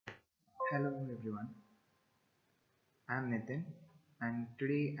Hello everyone, I'm Nitin and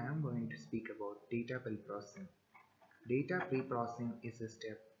today I'm going to speak about data preprocessing. Data preprocessing is a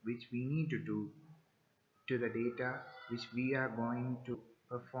step which we need to do to the data which we are going to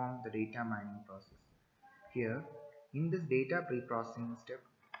perform the data mining process. Here, in this data preprocessing step,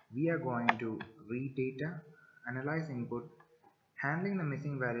 we are going to read data, analyze input, handling the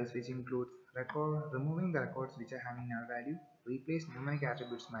missing values which includes removing the records which are having null value, replace numeric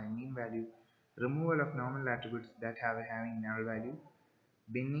attributes by mean value, removal of normal attributes that have having null value,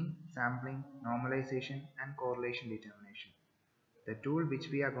 binning, sampling, normalization and correlation determination. The tool which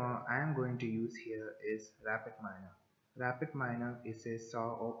I am going to use here is Rapidminer. Rapidminer is a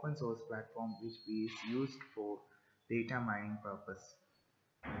open source platform which is used for data mining purpose.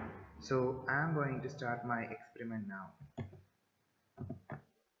 So I am going to start my experiment now.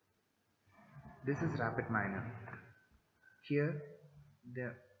 This is Rapidminer. Here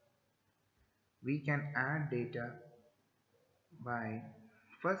the, we can add data by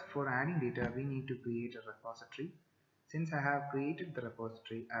first for adding data we need to create a repository. Since I have created the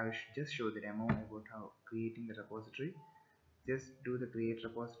repository, I will just show the demo about how creating the repository. Just do the create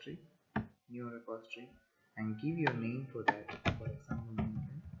repository, new repository, and give your name for that, for example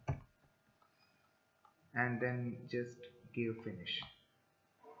Nitin, and then just give finish.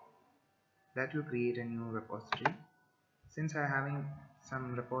 That will create a new repository. Since I am having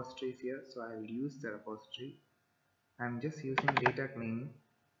some repositories here, so I will use the repository. I am just using data cleaning.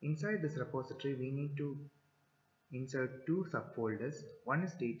 Inside this repository we need to insert two subfolders. One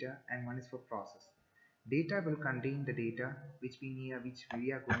is data and one is for process. Data will contain the data which we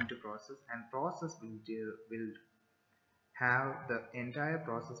are going to process, and process will have the entire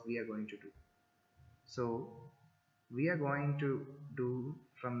process we are going to do. So we are going to do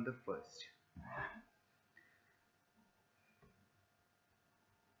from the first.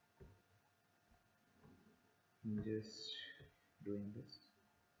 I'm just doing this.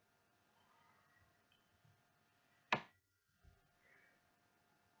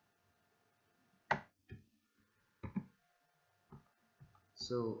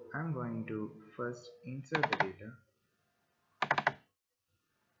 So I'm going to first insert the data.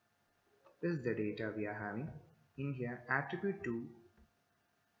 This is the data we are having. In here, attribute 2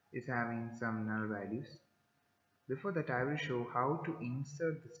 is having some null values. Before that, I will show how to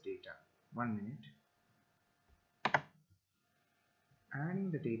insert this data. 1 minute.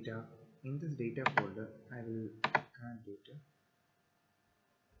 Adding the data in this data folder, I will add data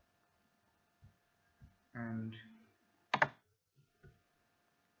and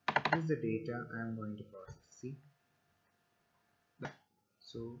this is the data I am going to process. See,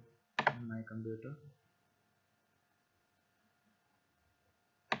 so on my computer,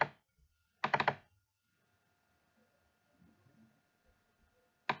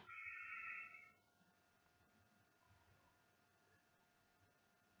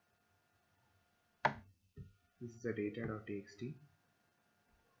 this is the data.txt.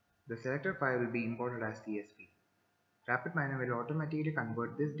 The selected file will be imported as CSV. Rapidminer will automatically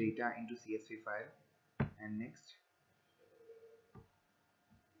convert this data into CSV file. And next,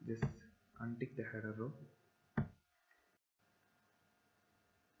 just untick the header row.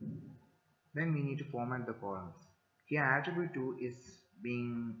 Then we need to format the columns. Here attribute 2 is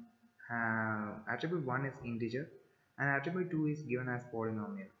being attribute 1 is integer and attribute 2 is given as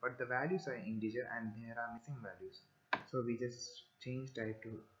polynomial, but the values are integer and there are missing values. So we just change type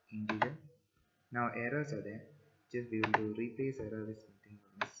to integer. Now errors are there. Just we will do replace error with something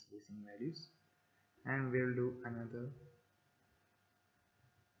missing values, and we will do another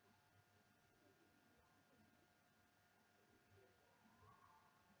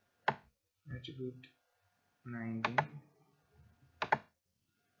attribute 19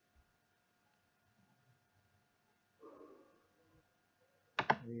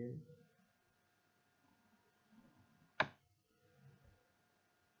 real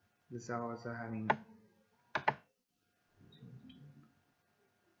this are also having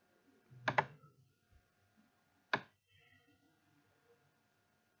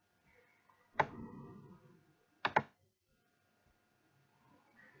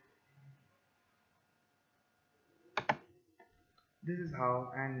this is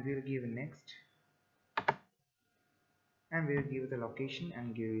how, and we'll give next, and we'll give the location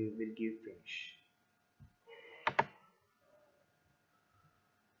and we'll give finish.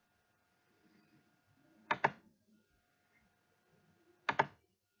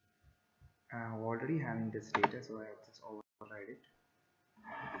 I'm already having this data, so I just override it.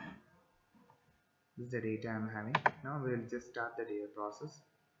 This is the data I'm having. Now we'll just start the data process.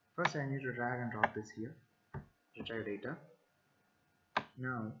 First I need to drag and drop this here, retrieve data.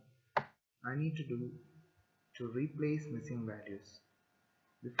 Now I need to do to replace missing values.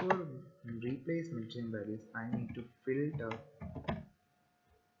 Before replace missing values, I need to filter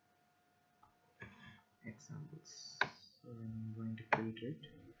examples. So I'm going to filter it.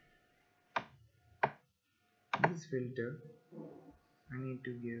 In this filter, I need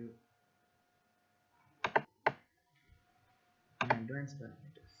to give an advanced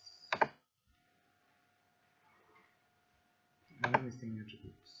parameters, no missing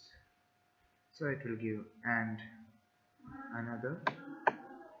attributes. So it will give and another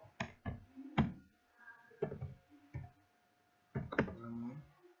remove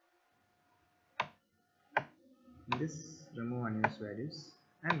this remove unused values,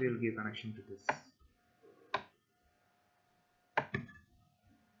 and we will give connection to this,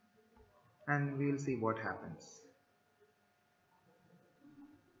 and we will see what happens.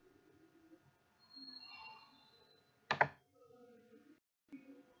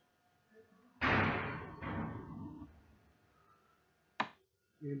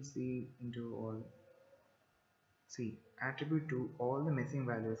 We will see into all. See, attribute to all the missing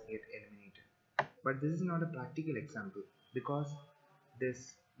values get eliminated. But this is not a practical example because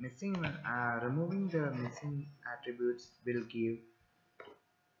this removing the missing attributes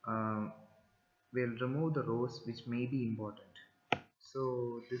uh, will remove the rows which may be important.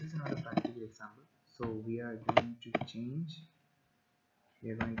 So this is not a practical example. So we are going to change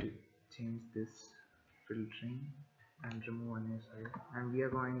this filtering and remove unnecessary, and we are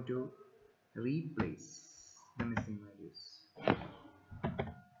going to replace the missing values.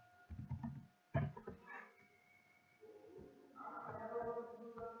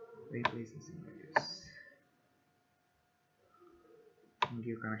 Replace missing values and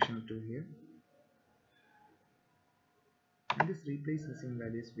give connection to here, and this replace missing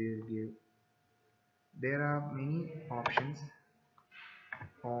values we will give. There are many options: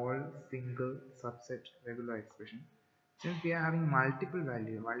 all, single, subset, regular expression. Since we are having multiple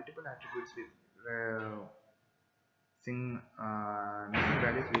attributes with missing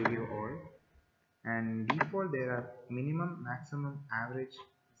values, we give all, and default there are minimum, maximum, average,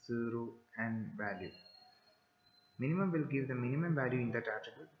 zero, and value. Minimum will give the minimum value in that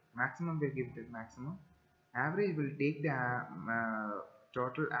attribute, maximum will give the maximum, average will take the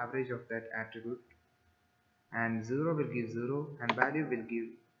total average of that attribute, and zero will give zero, and value will give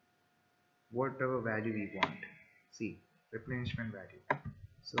whatever value we want. See, replenishment value.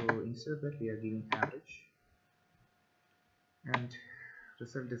 So instead of that we are giving average, and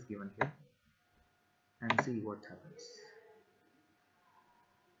result is given here, and see what happens.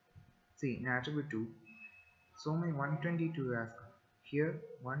 See, in attribute 2, so my 122 has come. Here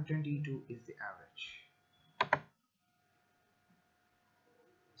 122 is the average.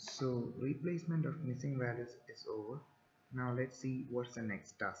 So replacement of missing values is over. Now let's see what's the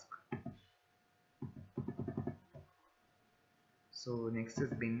next task. So next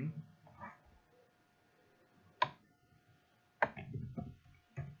is binning.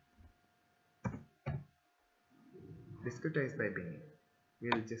 Discretize by binning.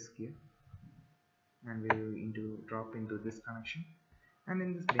 We'll just give, and we'll drop into this connection, and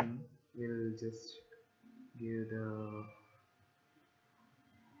in this binning we'll just give the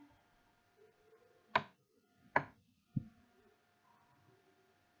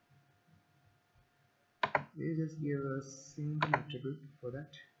we just give a single attribute for that,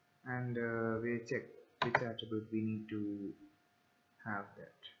 and we check which attribute we need to have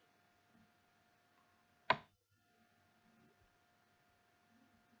that.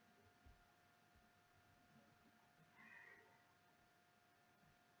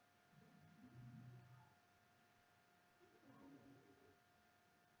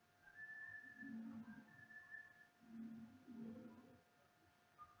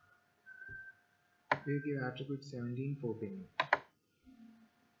 We give attribute 17 for binning.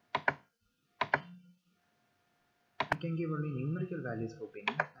 We can give only numerical values for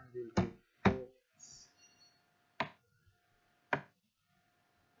binning, and we will give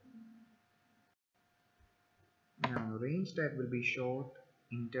 4. Now range type will be short,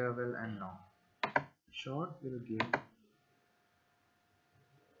 interval, and long. Short will give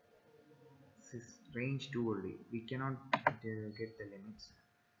this range 2 only. We cannot get the limits.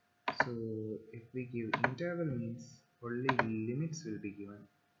 So if we give interval means only limits will be given.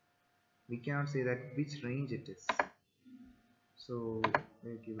 We cannot say that which range it is. So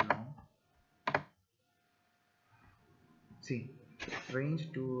we'll give long. See, range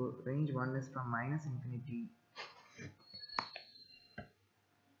 1 is from -infinity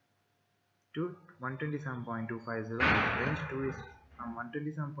to 127.250. Range 2 is from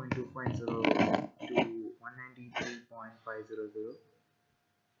 127.250 to 193.500.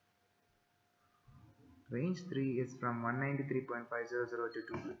 Range 3 is from 193.500 to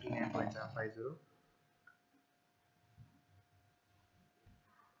 259.750,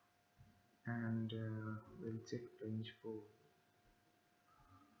 and we'll check range 4.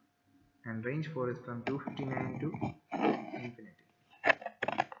 And range 4 is from 259 to infinity.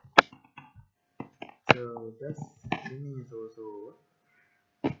 So thus streaming is also over.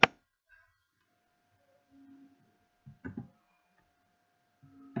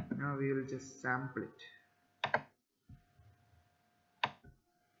 Now we will just sample it.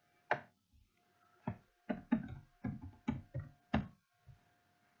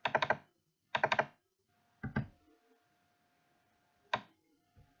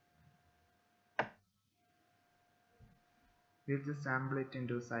 We'll just sample it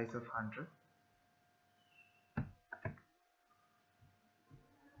into a size of 100.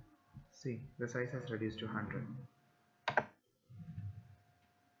 See, the size has reduced to 100.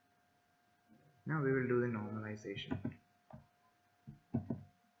 Now we will do the normalization.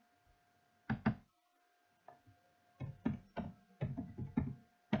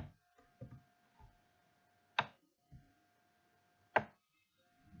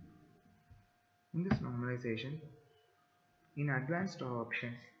 In this normalization, in advanced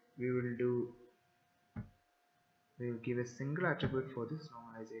options, we will give a single attribute for this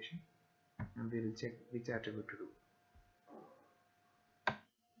normalization, and we will check which attribute to do.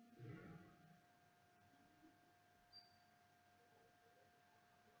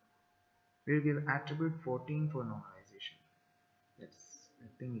 We will give attribute 14 for normalization. I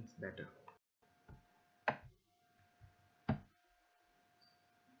think it's better.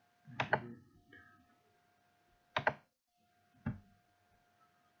 Attribute.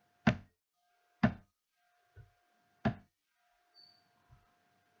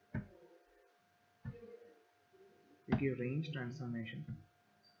 We give range transformation.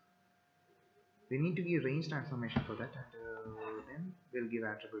 We need to give range transformation for that, and then we'll give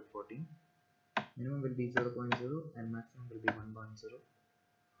attribute 14. Minimum will be 0.0 and maximum will be 1.0.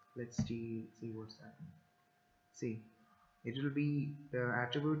 Let's see what's happening. See, it will be the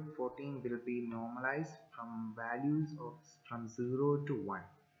attribute 14 will be normalized from values of from 0 to 1.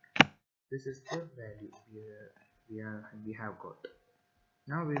 This is the value we have got.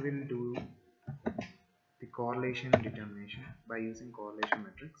 Now we will do the correlation determination by using correlation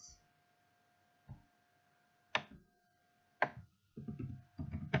matrix.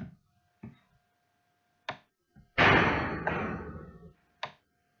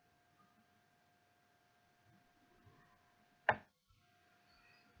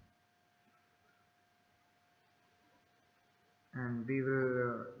 And we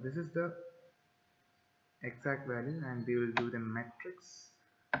will this is the exact value, and we will do the matrix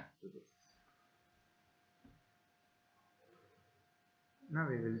to this. Now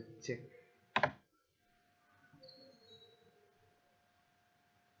we will check.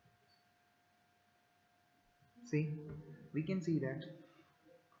 See, we can see that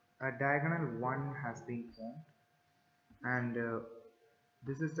a diagonal 1 has been formed, and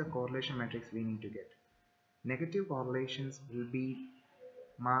this is the correlation matrix we need to get. Negative correlations will be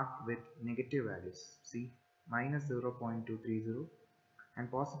marked with negative values, see, minus 0.230,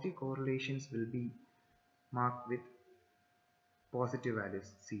 and positive correlations will be marked with positive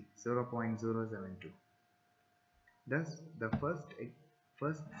values, see, 0.072. Thus the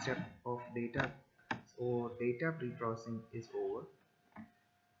first step of data pre-processing is over.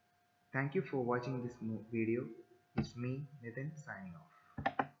 Thank you for watching this video. It's me, Nitin, signing off.